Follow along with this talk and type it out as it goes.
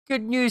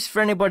Good news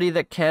for anybody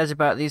that cares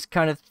about these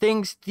kind of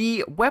things.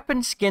 The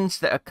weapon skins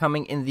that are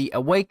coming in the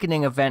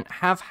Awakening event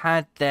have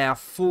had their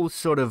full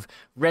sort of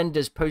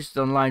renders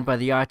posted online by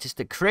the artist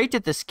that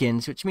created the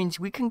skins, which means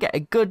we can get a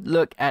good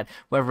look at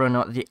whether or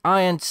not the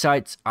iron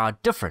sights are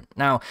different.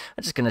 Now,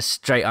 I'm just going to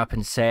straight up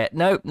and say it.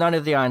 No, none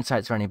of the iron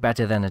sights are any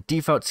better than the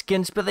default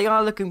skins, but they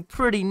are looking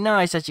pretty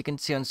nice, as you can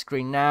see on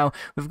screen now.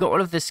 We've got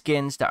all of the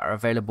skins that are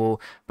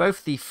available,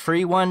 both the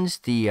free ones,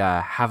 the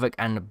Havoc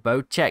and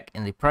Bocek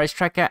in the price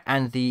tracker,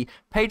 and the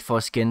paid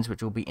for skins,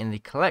 which will be in the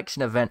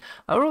collection event,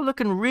 are all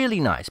looking really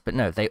nice. But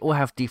no, they all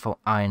have default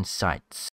iron sights.